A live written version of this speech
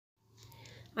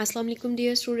Assalamu alaikum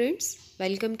dear students,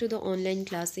 welcome to the online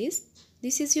classes.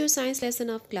 This is your science lesson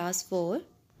of class 4.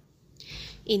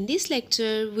 In this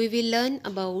lecture we will learn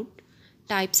about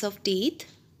types of teeth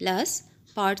plus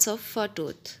parts of a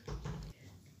tooth.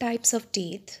 Types of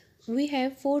teeth. We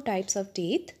have 4 types of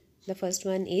teeth. The first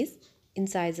one is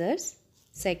incisors,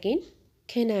 second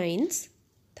canines,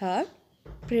 third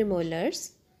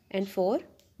premolars and 4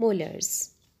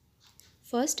 molars.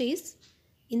 First is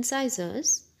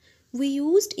incisors. We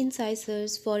used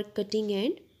incisors for cutting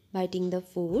and biting the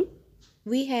food.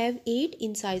 We have 8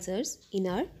 incisors in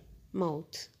our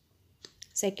mouth.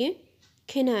 Second,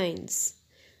 canines.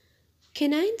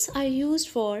 Canines are used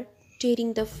for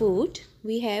tearing the food.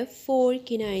 We have 4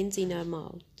 canines in our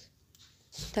mouth.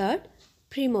 Third,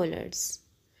 premolars.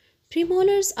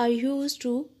 Premolars are used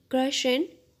to crush and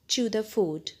chew the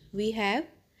food. We have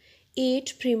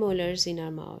 8 premolars in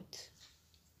our mouth.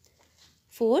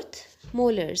 Fourth,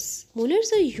 molars.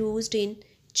 Molars are used in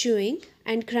chewing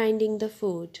and grinding the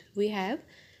food. We have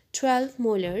 12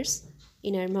 molars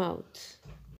in our mouth.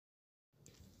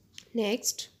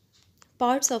 Next,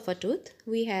 parts of a tooth.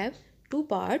 We have 2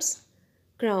 parts,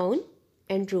 crown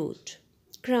and root.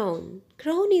 Crown.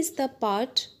 Crown is the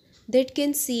part that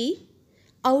can see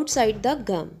outside the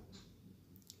gum.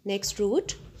 Next,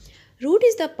 root. Root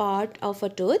is the part of a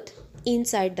tooth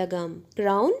inside the gum.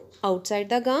 Crown outside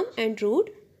the gum and root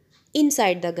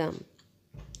inside the gum.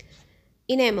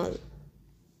 Enamel.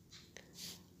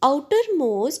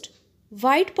 Outermost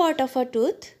white part of a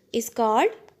tooth is called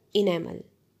enamel.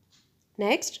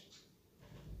 Next,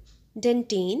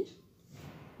 dentine.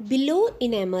 Below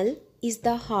enamel is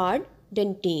the hard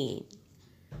dentine.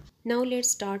 Now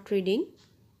let's start reading.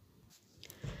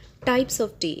 Types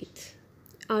of teeth.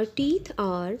 Our teeth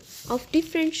are of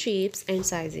different shapes and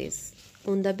sizes.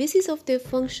 On the basis of their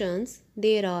functions,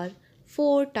 there are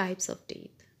 4 types of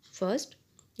teeth. First,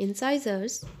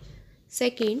 incisors.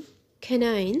 Second,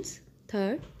 canines.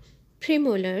 Third,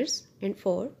 premolars. And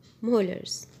 4,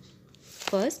 molars.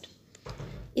 First,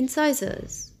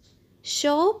 incisors.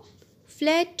 Sharp,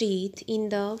 flat teeth in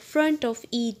the front of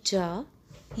each jaw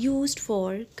used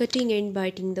for cutting and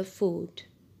biting the food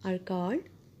are called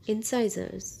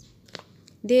incisors.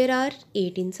 There are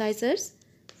 8 incisors,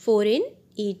 4 in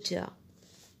each jaw.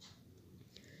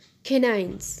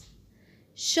 Canines.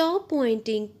 Sharp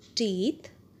pointing teeth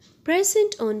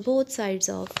present on both sides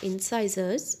of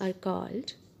incisors are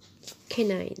called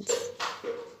canines.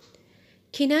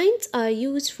 Canines are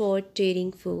used for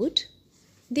tearing food.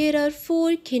 There are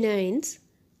 4 canines,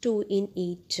 2 in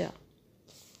each jaw.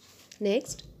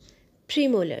 Next,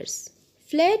 premolars.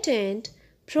 Flat and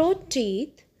broad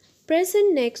teeth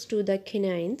present next to the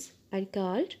canines are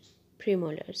called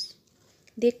premolars.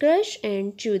 They crush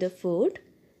and chew the food.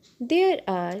 There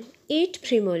are 8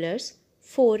 premolars,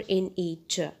 4 in each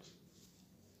jaw.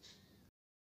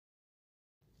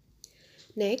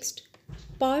 Next,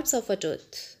 parts of a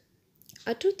tooth.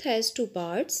 A tooth has 2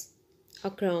 parts, a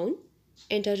crown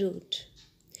and a root.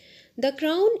 The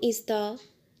crown is the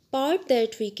part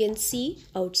that we can see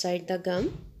outside the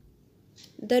gum.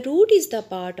 The root is the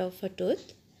part of a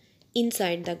tooth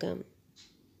inside the gum.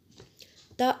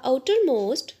 The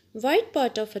outermost white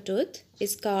part of a tooth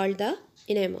is called the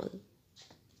enamel.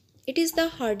 It is the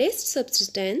hardest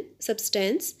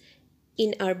substance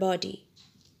in our body.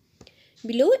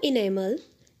 Below enamel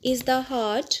is the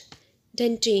hard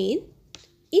dentine.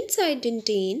 Inside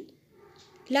dentine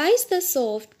lies the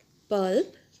soft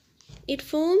pulp. It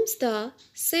forms the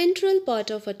central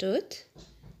part of a tooth.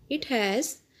 It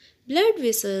has blood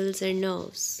vessels and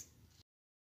nerves.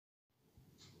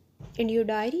 And your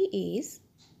diary is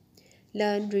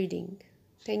learn reading.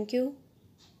 Thank you.